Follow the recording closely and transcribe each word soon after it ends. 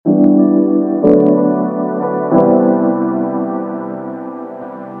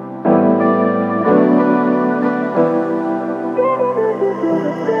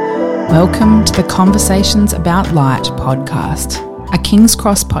Welcome to the Conversations About Light podcast, a King's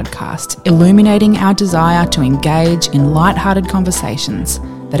Cross podcast illuminating our desire to engage in light-hearted conversations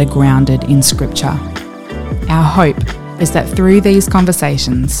that are grounded in Scripture. Our hope is that through these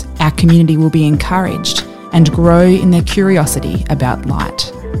conversations, our community will be encouraged and grow in their curiosity about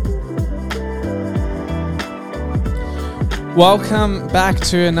light. Welcome back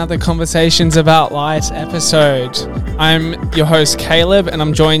to another Conversations About Light episode. I'm your host Caleb and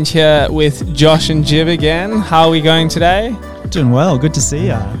I'm joined here with Josh and Jib again. How are we going today? Doing well, good to see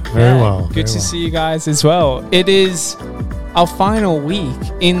you. Very well. Good to see you guys as well. It is our final week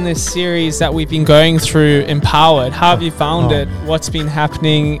in this series that we've been going through, Empowered. How have you found it? What's been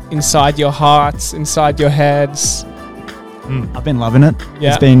happening inside your hearts, inside your heads? I've been loving it.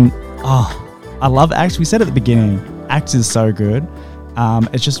 Yeah. It's been, I love Acts. We said at the beginning, Acts is so good.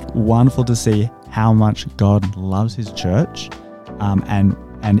 It's just wonderful to see how much God loves his church and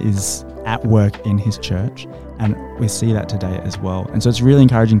is at work in his church. And we see that today as well. And so it's really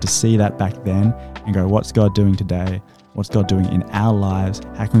encouraging to see that back then and go, what's God doing today? What's God doing in our lives?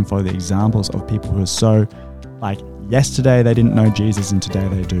 How can we follow the examples of people who are so, like, yesterday they didn't know Jesus and today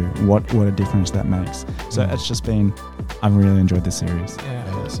they do. What a difference that makes. So it's just been, I've really enjoyed this series.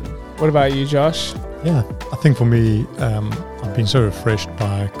 Yeah, awesome. What about you, Josh? Yeah, I think for me, I've been so refreshed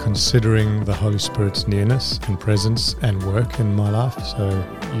by considering the Holy Spirit's nearness and presence and work in my life. So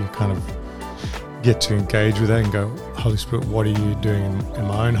you kind of get to engage with that and go, Holy Spirit, what are you doing in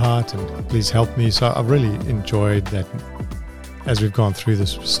my own heart? And please help me. So I've really enjoyed that as we've gone through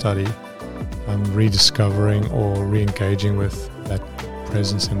this study, rediscovering or re-engaging with that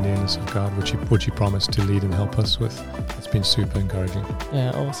presence and nearness of God, which he promised to lead and help us with. It's been super encouraging.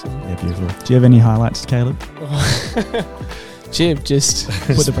 Yeah, awesome. Yeah, beautiful. Do you have any highlights, Caleb? Jib, just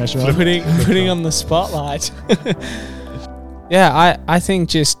Put the pressure on. putting on the spotlight. Yeah, I think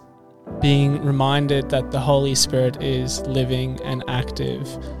just being reminded that the Holy Spirit is living and active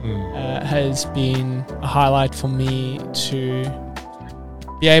has been a highlight for me to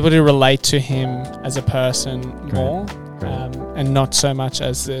be able to relate to him as a person more. And not so much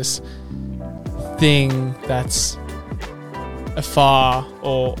as this thing that's afar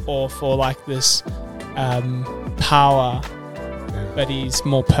or for like this power, but he's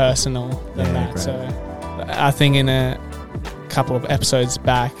more personal than that. Great. So I think in a couple of episodes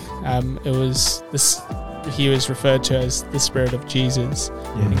back, it was this. He was referred to as the Spirit of Jesus.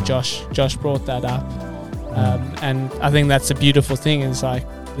 I think Josh brought that up, and I think that's a beautiful thing. Is like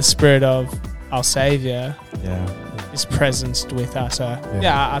the Spirit of our Savior. Is presenced with us. So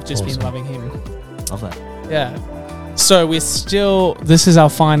I've just been loving him. Love that. Yeah. So this is our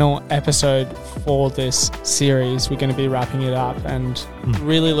final episode for this series. We're going to be wrapping it up and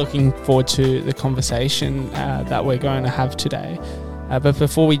really looking forward to the conversation that we're going to have today. But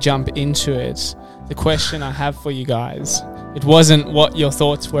before we jump into it, the question I have for you guys, it wasn't what your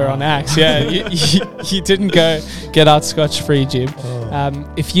thoughts were on Acts. Yeah, you didn't go get out scotch-free, Jib.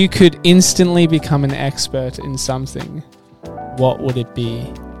 If you could instantly become an expert in something, what would it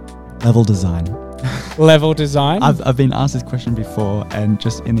be? Level design. Level design? I've been asked this question before, and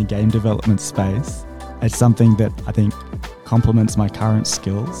just in the game development space, it's something that I think complements my current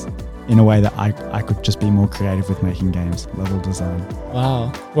skills in a way that I could just be more creative with making games. Level design.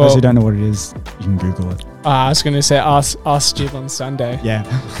 Wow. Well, those who don't know what it is, you can Google it. I was going to say ask Jib on Sunday. Yeah.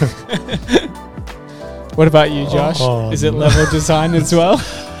 What about you, Josh? Is it level design as well?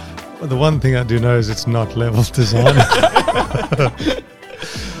 Well, the one thing I do know is it's not level design.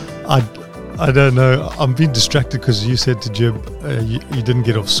 I don't know. I'm being distracted because you said to Jib, you didn't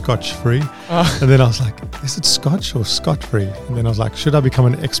get off scotch-free. And then I was like, is it scotch or scot-free? And then I was like, should I become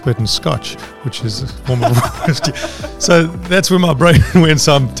an expert in scotch, which is a form of whiskey? So that's where my brain went,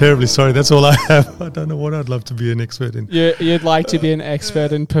 so I'm terribly sorry. That's all I have. I don't know what I'd love to be an expert in. You'd like to be an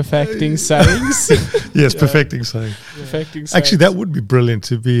expert in perfecting sayings? Yes, perfecting saying. Perfecting sayings. Actually, that would be brilliant,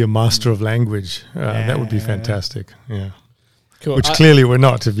 to be a master of language. That would be fantastic. Yeah. Cool. Which clearly we're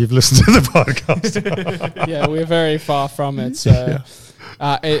not, if you've listened to the podcast. Yeah, we're very far from it. So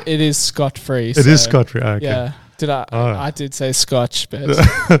it is scot-free. It is scot-free. Okay. Yeah. I did say scotch, but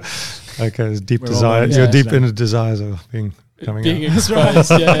okay, it's deep desire. Your deep inner desires are coming out.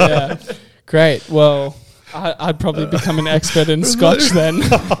 Exposed. Yeah. Great. Well, I'd probably become an expert in scotch then.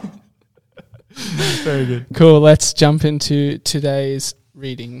 Very good. Cool. Let's jump into today's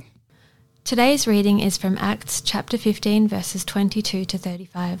reading. Today's reading is from Acts chapter 15 verses 22 to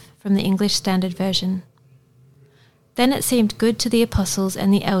 35 from the English Standard Version. Then it seemed good to the apostles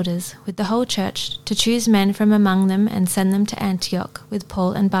and the elders with the whole church to choose men from among them and send them to Antioch with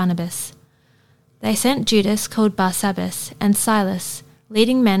Paul and Barnabas. They sent Judas called Barsabbas and Silas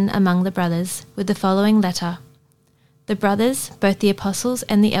leading men among the brothers, with the following letter. The brothers, both the apostles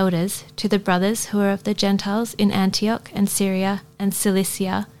and the elders, to the brothers who are of the Gentiles in Antioch and Syria and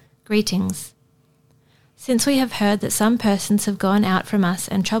Cilicia, greetings. Since we have heard that some persons have gone out from us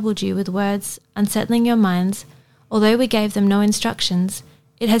and troubled you with words, unsettling your minds, although we gave them no instructions,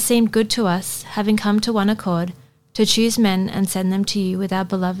 it has seemed good to us, having come to one accord, to choose men and send them to you with our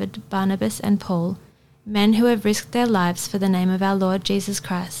beloved Barnabas and Paul, men who have risked their lives for the name of our Lord Jesus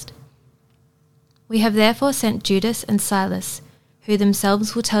Christ. We have therefore sent Judas and Silas, who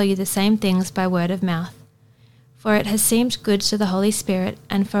themselves will tell you the same things by word of mouth. For it has seemed good to the Holy Spirit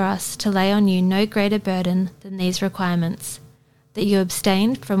and for us to lay on you no greater burden than these requirements, that you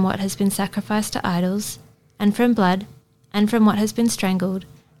abstain from what has been sacrificed to idols, and from blood, and from what has been strangled,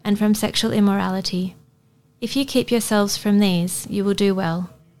 and from sexual immorality. If you keep yourselves from these, you will do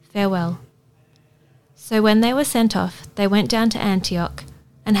well. Farewell. So when they were sent off, they went down to Antioch,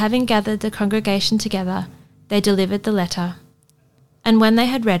 and having gathered the congregation together, they delivered the letter. And when they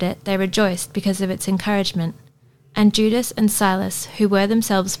had read it, they rejoiced because of its encouragement. And Judas and Silas, who were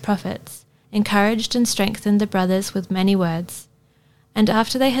themselves prophets, encouraged and strengthened the brothers with many words. And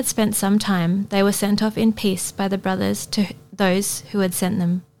after they had spent some time, they were sent off in peace by the brothers to those who had sent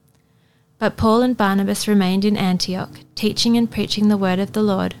them. But Paul and Barnabas remained in Antioch, teaching and preaching the word of the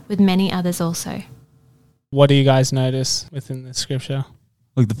Lord with many others also. What do you guys notice within the scripture?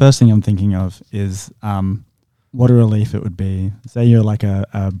 Look, the first thing I'm thinking of is what a relief it would be. Say you're like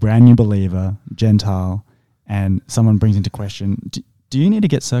a brand new believer, Gentile, and someone brings into question, do you need to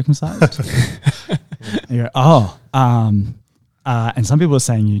get circumcised? You go, and some people are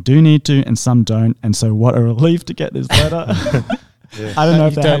saying you do need to and some don't, and so what a relief to get this letter. Yeah. I don't know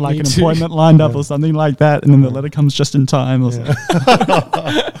if they had like an appointment lined up or something like that, and then the letter comes just in time or something.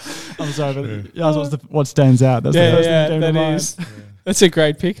 I'm sorry, but what stands out. That's the first thing that came to mind. That's a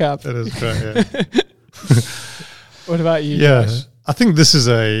great pickup. That is great, yeah. What about you? Yeah, Josh? I think this is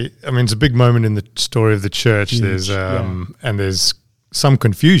it's a big moment in the story of the church. Huge. There's some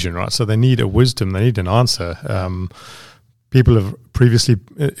confusion, right? So they need a wisdom, they need an answer. People have previously,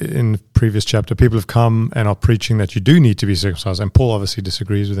 in the previous chapter, people have come and are preaching that you do need to be circumcised, and Paul obviously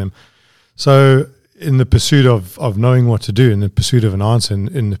disagrees with them. So in the pursuit of knowing what to do, in the pursuit of an answer,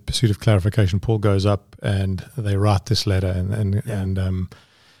 in the pursuit of clarification, Paul goes up and they write this letter, and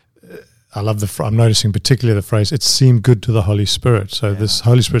I love I'm noticing particularly the phrase, it seemed good to the Holy Spirit. So this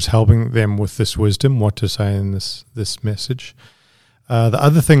Holy Spirit's helping them with this wisdom, what to say in this message. The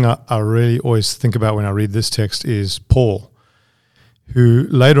other thing I really always think about when I read this text is Paul, who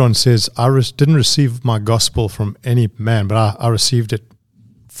later on says, I didn't receive my gospel from any man, but I received it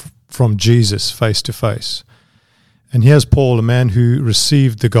from Jesus face to face. And here's Paul, a man who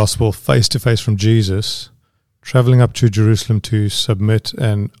received the gospel face to face from Jesus, traveling up to Jerusalem to submit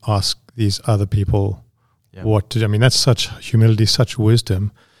and ask these other people what to do. I mean, that's such humility, such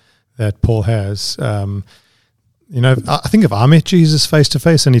wisdom that Paul has. I think if I met Jesus face to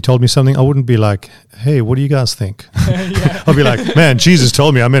face and he told me something, I wouldn't be like, hey, what do you guys think? I'll be like, man, Jesus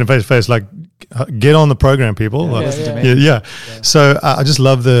told me, I met him face to face. Like, get on the program, people. So I just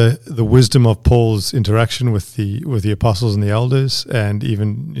love the wisdom of Paul's interaction with the apostles and the elders, and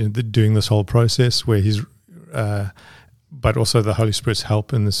even doing this whole process where he's, but also the Holy Spirit's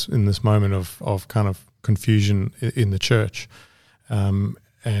help in this moment of kind of confusion in the church.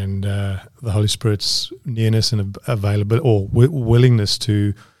 And the Holy Spirit's nearness and availability or willingness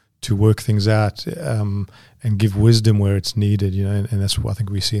to work things out and give wisdom where it's needed, and that's what I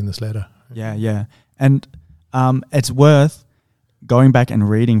think we see in this letter. Yeah. And it's worth going back and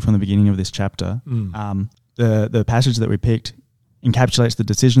reading from the beginning of this chapter. The passage that we picked encapsulates the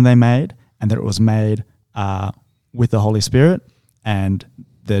decision they made, and that it was made with the Holy Spirit and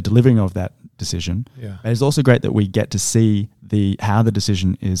the delivering of that decision. Yeah. But it's also great that we get to see how the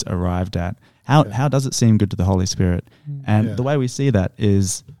decision is arrived at. How does it seem good to the Holy Spirit? And the way we see that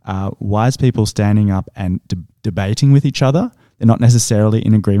is wise people standing up and debating with each other. They're not necessarily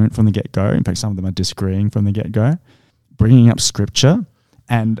in agreement from the get-go. In fact, some of them are disagreeing from the get-go, bringing up scripture.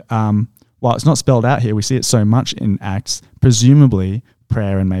 And while it's not spelled out here, we see it so much in Acts, presumably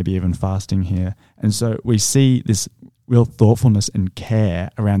prayer and maybe even fasting here. And so we see this real thoughtfulness and care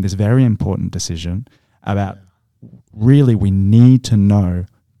around this very important decision about really we need to know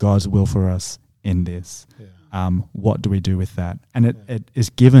God's will for us in this. What do we do with that? And it is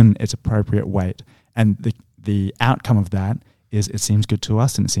given its appropriate weight. And the outcome of that is it seems good to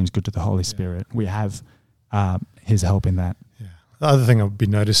us and it seems good to the Holy Spirit. We have his help in that. Yeah. The other thing I've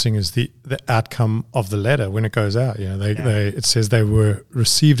been noticing is the outcome of the letter when it goes out. It says they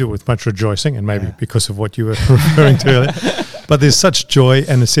received it with much rejoicing, and maybe because of what you were referring to earlier. But there's such joy,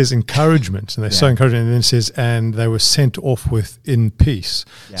 and it says encouragement, and they're so encouraging. And then it says, and they were sent off in peace.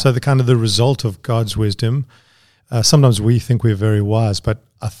 Yeah. So the result of God's wisdom. Sometimes we think we're very wise, but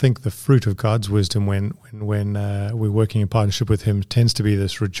I think the fruit of God's wisdom when we're working in partnership with Him tends to be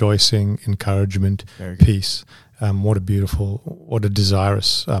this rejoicing, encouragement, peace. What a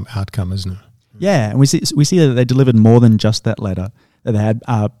desirous outcome, isn't it? Yeah, and we see that they delivered more than just that letter. That they had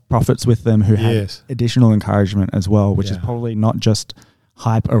prophets with them who had additional encouragement as well, which is probably not just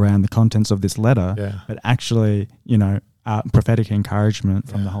hype around the contents of this letter, but actually, prophetic encouragement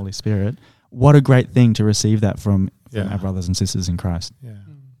from the Holy Spirit. What a great thing to receive that from our brothers and sisters in Christ. Yeah.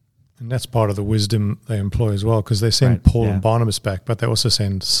 And that's part of the wisdom they employ as well, because they send Paul and Barnabas back, but they also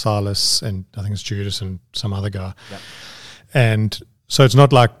send Silas and I think it's Judas and some other guy. Yep. And so it's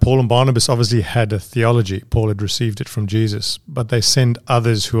not like Paul and Barnabas obviously had a theology. Paul had received it from Jesus, but they send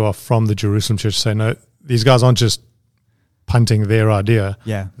others who are from the Jerusalem church to say, no, these guys aren't just punting their idea.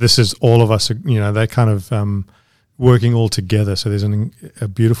 Yeah. This is all of us, they're kind of working all together. So there's a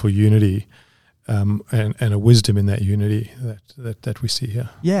beautiful unity and a wisdom in that unity that we see here.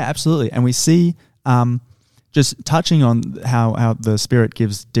 Yeah, absolutely. And we see just touching on how the Spirit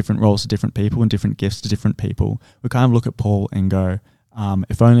gives different roles to different people and different gifts to different people. We kind of look at Paul and go,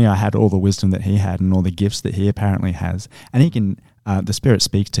 if only I had all the wisdom that he had and all the gifts that he apparently has. And he can, the Spirit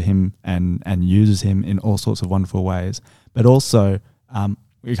speaks to him and uses him in all sorts of wonderful ways. But also,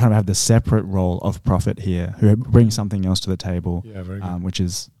 we kind of have the separate role of prophet here, who brings something else to the table, which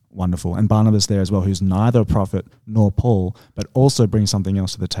is wonderful. And Barnabas there as well, who's neither a prophet nor Paul, but also brings something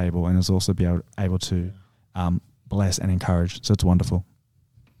else to the table and is also able to bless and encourage. So it's wonderful.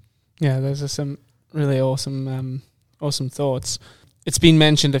 Yeah, those are some really awesome thoughts. It's been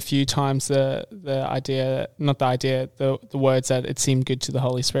mentioned a few times, the words that it seemed good to the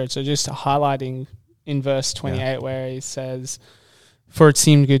Holy Spirit. So just highlighting in verse 28 where he says, for it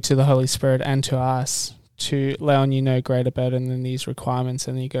seemed good to the Holy Spirit and to us to lay on you no greater burden than these requirements.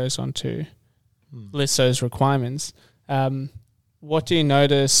 And he goes on to list those requirements. What do you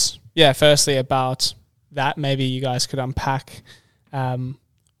notice? Yeah, firstly about that, maybe you guys could unpack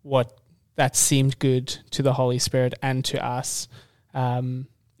what that seemed good to the Holy Spirit and to us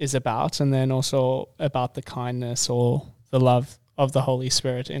is about, and then also about the kindness or the love of the Holy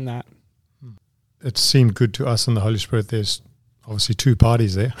Spirit in that. It seemed good to us and the Holy Spirit. There's obviously two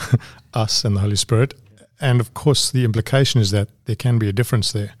parties there, us and the Holy Spirit. And of course, the implication is that there can be a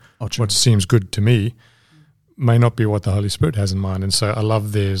difference there. What seems good to me may not be what the Holy Spirit has in mind. And so I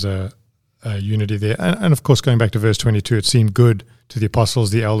love there's a unity there. And of course, going back to verse 22, it seemed good to the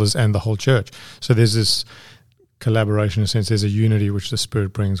apostles, the elders, and the whole church. So there's this collaboration in a sense. There's a unity which the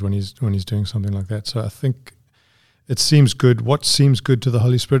Spirit brings when he's doing something like that. So I think it seems good. What seems good to the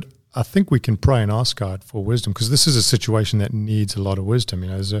Holy Spirit? I think we can pray and ask God for wisdom, because this is a situation that needs a lot of wisdom.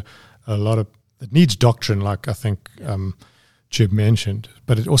 There's a lot of it needs doctrine, like I think Jib mentioned,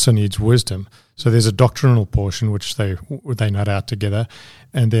 but it also needs wisdom. So there's a doctrinal portion which they nut out together,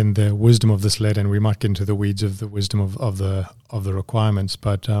 and then the wisdom of this letter. And we might get into the weeds of the wisdom of the requirements,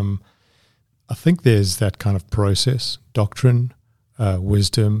 but I think there's that kind of process: doctrine,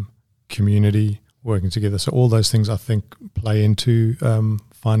 wisdom, community, working together. So all those things I think play into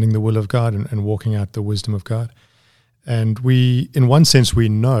finding the will of God and walking out the wisdom of God. And we, in one sense, we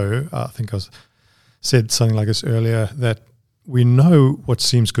know, I think I said something like this earlier, that we know what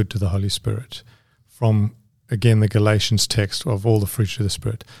seems good to the Holy Spirit from, again, the Galatians text of all the fruits of the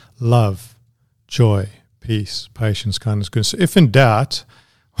Spirit: love, joy, peace, patience, kindness, goodness. So if in doubt,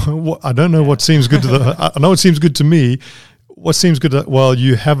 I don't know what seems good to I know what seems good to me. What seems good to,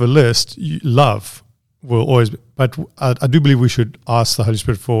 you have a list, love will always be, but I do believe we should ask the Holy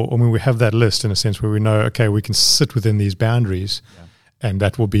Spirit for, we have that list in a sense where we know, okay, we can sit within these boundaries, and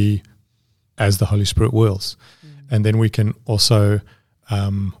that will be as the Holy Spirit wills. And then we can also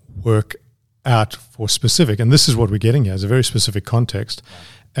work out for specific, and this is what we're getting here, is a very specific context.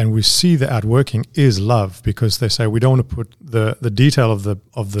 And we see the outworking is love, because they say we don't want to put the detail of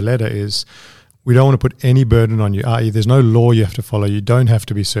the letter is, we don't want to put any burden on you, i.e. there's no law you have to follow. You don't have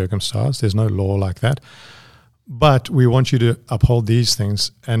to be circumcised. There's no law like that. But we want you to uphold these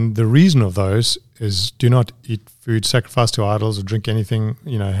things. And the reason of those is, do not eat food sacrificed to idols or drink anything,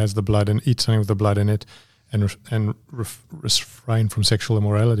 has the blood, and eat something with the blood in it, and refrain from sexual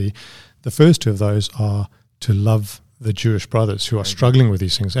immorality. The first two of those are to love the Jewish brothers who are struggling with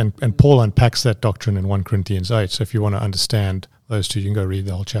these things. And Paul unpacks that doctrine in 1 Corinthians 8. So if you want to understand those two, you can go read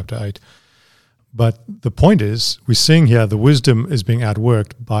the whole chapter 8. But the point is, we're seeing here the wisdom is being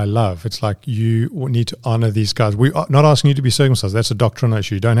outworked by love. It's like you need to honor these guys. We're not asking you to be circumcised. That's a doctrinal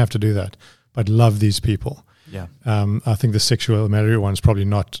issue. You don't have to do that. But love these people. Yeah. I think the sexual immorality one's probably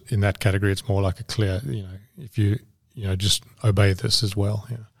not in that category. It's more like a clear, if you just obey this as well.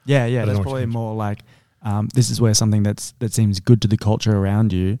 Yeah. I don't That's know what probably you mean. more like this is where something that seems good to the culture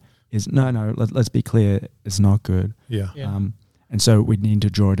around you is no. Let's be clear, it's not good. Yeah. Yeah. And so we need to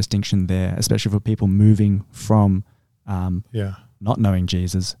draw a distinction there, especially for people moving from not knowing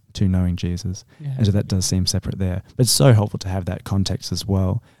Jesus to knowing Jesus. Yeah. And so that does seem separate there. But it's so helpful to have that context as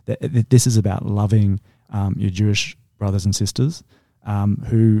well. That this is about loving your Jewish brothers and sisters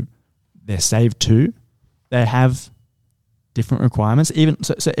who they're saved too. They have different requirements. Even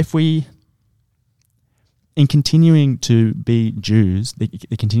so if we, in continuing to be Jews, they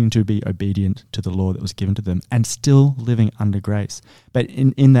continue to be obedient to the law that was given to them and still living under grace. But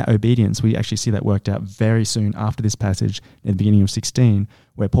in that obedience, we actually see that worked out very soon after this passage in the beginning of 16,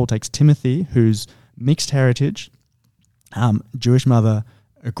 where Paul takes Timothy, who's mixed heritage, Jewish mother,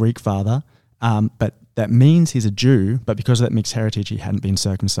 a Greek father, but that means he's a Jew, but because of that mixed heritage, he hadn't been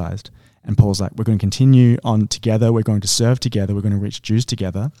circumcised. And Paul's like, we're going to continue on together, we're going to serve together, we're going to reach Jews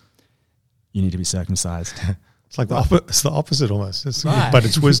together. You need to be circumcised. It's like it's the opposite almost. Right. But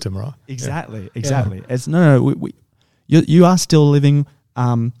it's wisdom, right? Exactly. It's you are still living,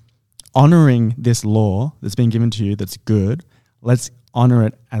 honoring this law that's been given to you that's good. Let's honor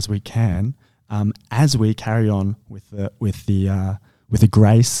it as we can, as we carry on with the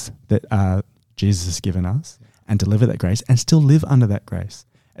grace that Jesus has given us, and deliver that grace and still live under that grace.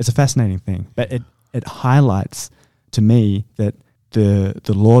 It's a fascinating thing, but it highlights to me that the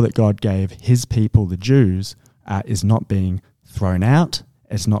law that God gave his people, the Jews, is not being thrown out.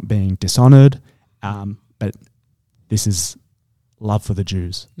 It's not being dishonored. But this is love for the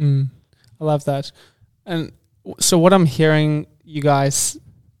Jews. I love that. And so what I'm hearing you guys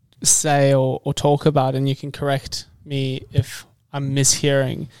say or talk about, and you can correct me if I'm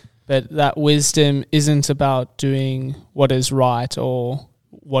mishearing, but that wisdom isn't about doing what is right or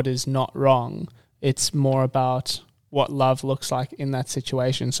what is not wrong. It's more about what love looks like in that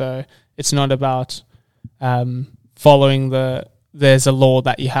situation. So it's not about following there's a law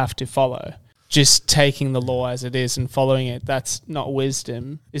that you have to follow. Just taking the law as it is and following it, that's not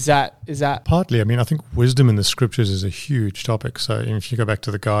wisdom. Is that Partly. I mean, I think wisdom in the scriptures is a huge topic. So if you go back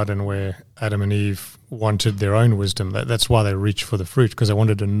to the garden where Adam and Eve wanted their own wisdom, that's why they reached for the fruit, because they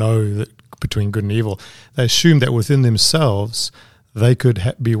wanted to know that between good and evil. They assumed that within themselves they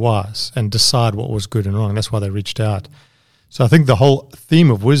could be wise and decide what was good and wrong. That's why they reached out. So I think the whole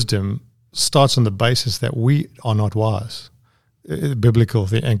theme of wisdom starts on the basis that we are not wise, biblical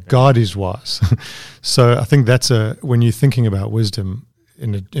thing, and God is wise. So I think that's when you're thinking about wisdom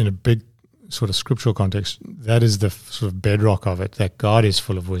in a big sort of scriptural context, that is the sort of bedrock of it, that God is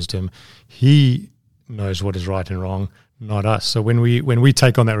full of wisdom. He knows what is right and wrong, not us. So when we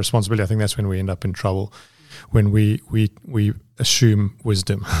take on that responsibility, I think that's when we end up in trouble. When we assume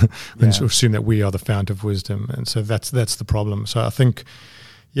wisdom, and assume that we are the fount of wisdom, and so that's the problem. So I think,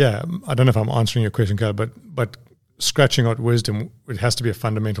 I don't know if I'm answering your question, Caleb, but scratching out wisdom, it has to be a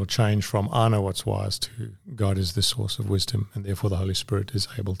fundamental change from I know what's wise to God is the source of wisdom, and therefore the Holy Spirit is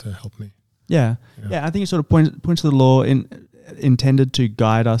able to help me. Yeah. I think it sort of points to the law intended to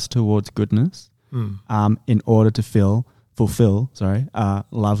guide us towards goodness, in order to fulfill,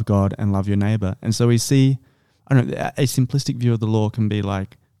 love God and love your neighbor. And so we see, I don't know, a simplistic view of the law can be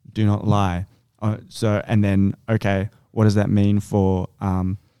like, do not lie. And then, okay, what does that mean for,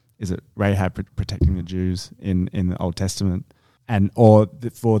 is it Rahab protecting the Jews in the Old Testament, or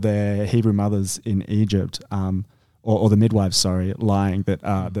for their Hebrew mothers in Egypt, or the midwives, lying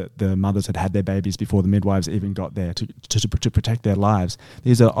that the mothers had their babies before the midwives even got there to protect their lives.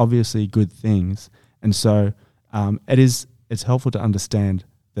 These are obviously good things. And so it's helpful to understand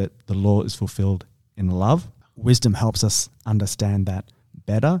that the law is fulfilled in love. Wisdom helps us understand that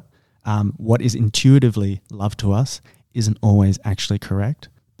better. What is intuitively love to us isn't always actually correct.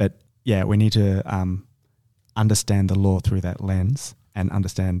 But we need to understand the law through that lens and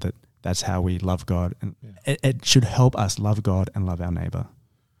understand that that's how we love God. And it should help us love God and love our neighbor.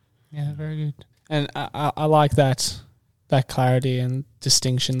 Yeah, very good. And I like that clarity and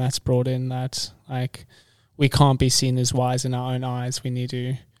distinction that's brought in, that like we can't be seen as wise in our own eyes. We need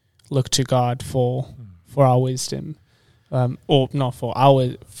to look to God for our wisdom, or not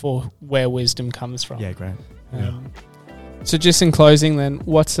for where wisdom comes from. Yeah, great. So just in closing then,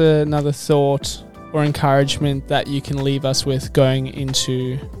 what's another thought or encouragement that you can leave us with going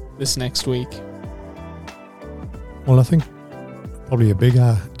into this next week? Well, I think probably a big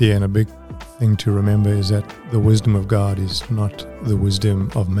idea and a big thing to remember is that the wisdom of God is not the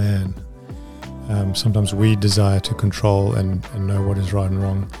wisdom of man. Sometimes we desire to control and know what is right and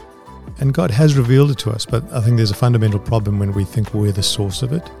wrong. And God has revealed it to us, but I think there's a fundamental problem when we think we're the source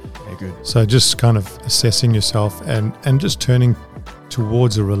of it. Yeah, good. So just kind of assessing yourself and just turning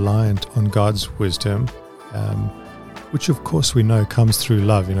towards a reliant on God's wisdom, which of course we know comes through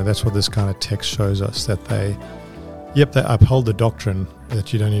love. That's what this kind of text shows us, that they uphold the doctrine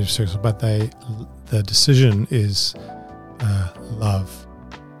that you don't need to sex, but the decision is love.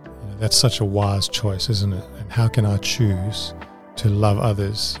 That's such a wise choice, isn't it? And how can I choose to love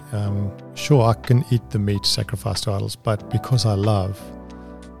others? Sure, I can eat the meat sacrificed to idols, but because I love,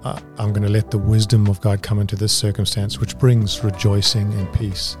 I'm going to let the wisdom of God come into this circumstance, which brings rejoicing and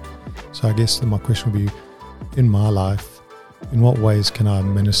peace. So I guess my question would be, in my life, in what ways can I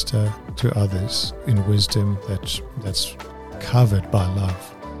minister to others in wisdom that's covered by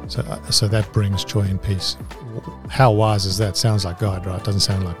love? So that brings joy and peace. How wise is that? Sounds like God, right? Doesn't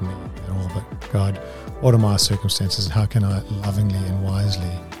sound like me at all, but God, what are my circumstances? How can I lovingly and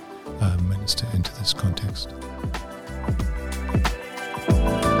wisely minister into this context?